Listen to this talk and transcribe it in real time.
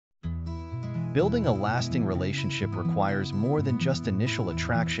Building a lasting relationship requires more than just initial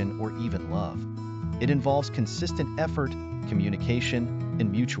attraction or even love. It involves consistent effort, communication, and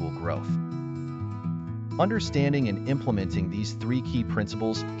mutual growth. Understanding and implementing these three key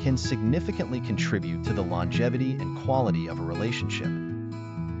principles can significantly contribute to the longevity and quality of a relationship.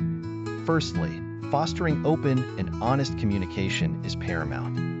 Firstly, fostering open and honest communication is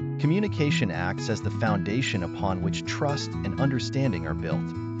paramount. Communication acts as the foundation upon which trust and understanding are built.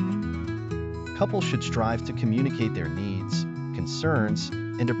 Couples should strive to communicate their needs, concerns,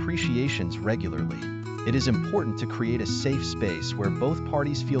 and appreciations regularly. It is important to create a safe space where both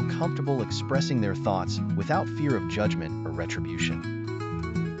parties feel comfortable expressing their thoughts without fear of judgment or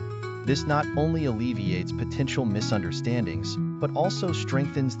retribution. This not only alleviates potential misunderstandings, but also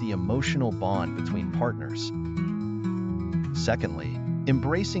strengthens the emotional bond between partners. Secondly,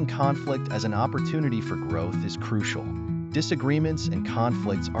 embracing conflict as an opportunity for growth is crucial. Disagreements and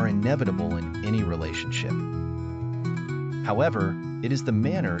conflicts are inevitable in any relationship. However, it is the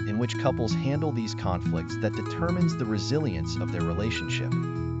manner in which couples handle these conflicts that determines the resilience of their relationship.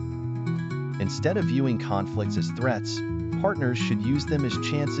 Instead of viewing conflicts as threats, partners should use them as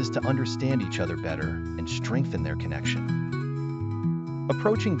chances to understand each other better and strengthen their connection.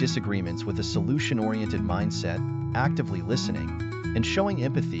 Approaching disagreements with a solution-oriented mindset, actively listening, and showing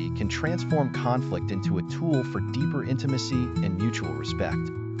empathy can transform conflict into a tool for deeper intimacy and mutual respect.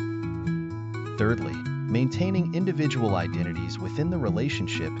 Thirdly, maintaining individual identities within the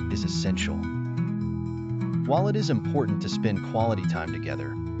relationship is essential. While it is important to spend quality time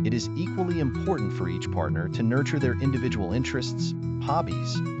together, it is equally important for each partner to nurture their individual interests,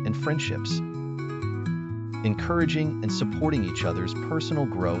 hobbies, and friendships. Encouraging and supporting each other's personal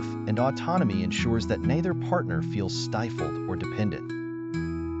growth and autonomy ensures that neither partner feels stifled or dependent.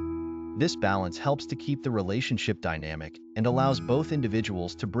 This balance helps to keep the relationship dynamic and allows both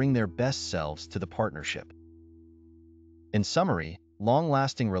individuals to bring their best selves to the partnership. In summary,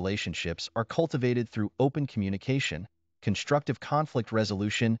 long-lasting relationships are cultivated through open communication, constructive conflict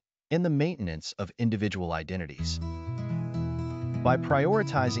resolution, and the maintenance of individual identities. By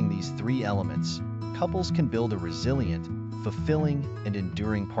prioritizing these three elements, couples can build a resilient, fulfilling, and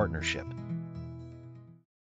enduring partnership.